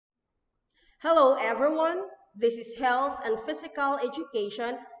Hello everyone, this is Health and Physical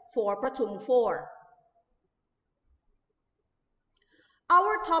Education for Pratum 4.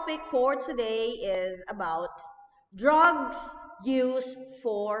 Our topic for today is about drugs used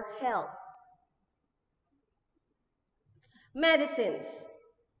for health. Medicines.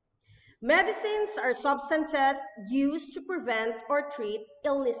 Medicines are substances used to prevent or treat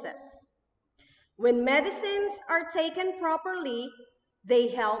illnesses. When medicines are taken properly, they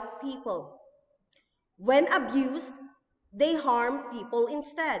help people. When abused, they harm people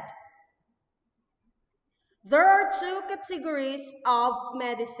instead. There are two categories of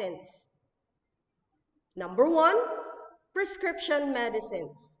medicines. Number one, prescription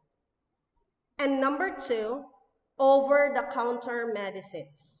medicines. And number two, over-the-counter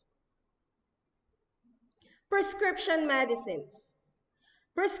medicines. Prescription medicines.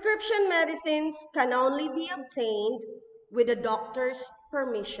 Prescription medicines can only be obtained with a doctor's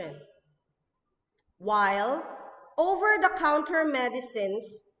permission, while over-the-counter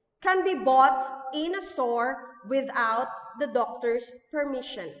medicines can be bought in a store without the doctor's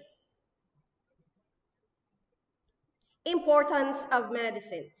permission. Importance of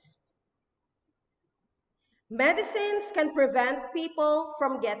medicines. Medicines can prevent people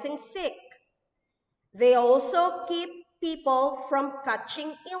from getting sick. They also keep people from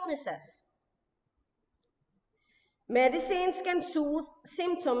catching illnesses. Medicines can soothe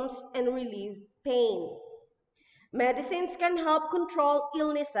symptoms and relieve pain. Medicines can help control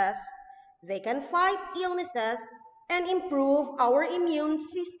illnesses. They can fight illnesses and improve our immune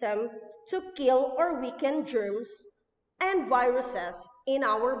system to kill or weaken germs and viruses in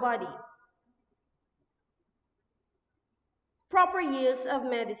our body. Proper use of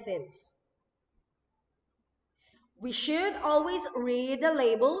medicines. We should always read the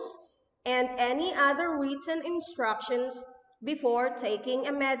labels and any other written instructions before taking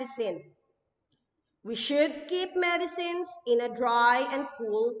a medicine. We should keep medicines in a dry and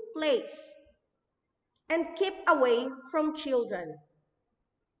cool place and keep away from children.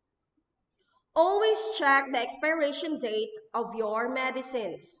 Always check the expiration date of your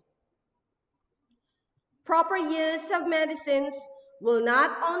medicines. Proper use of medicines will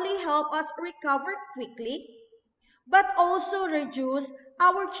not only help us recover quickly, but also reduce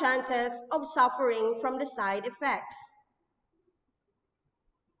our chances of suffering from the side effects.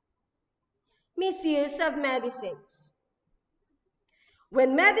 Misuse of medicines.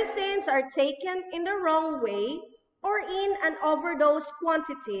 When medicines are taken in the wrong way or in an overdose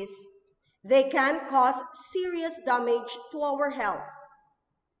quantities, they can cause serious damage to our health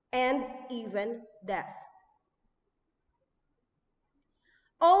and even death.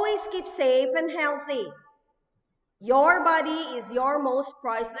 Always keep safe and healthy. Your body is your most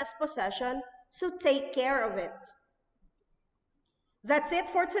priceless possession, so take care of it. That's it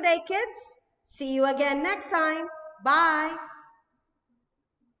for today, kids. See you again next time. Bye.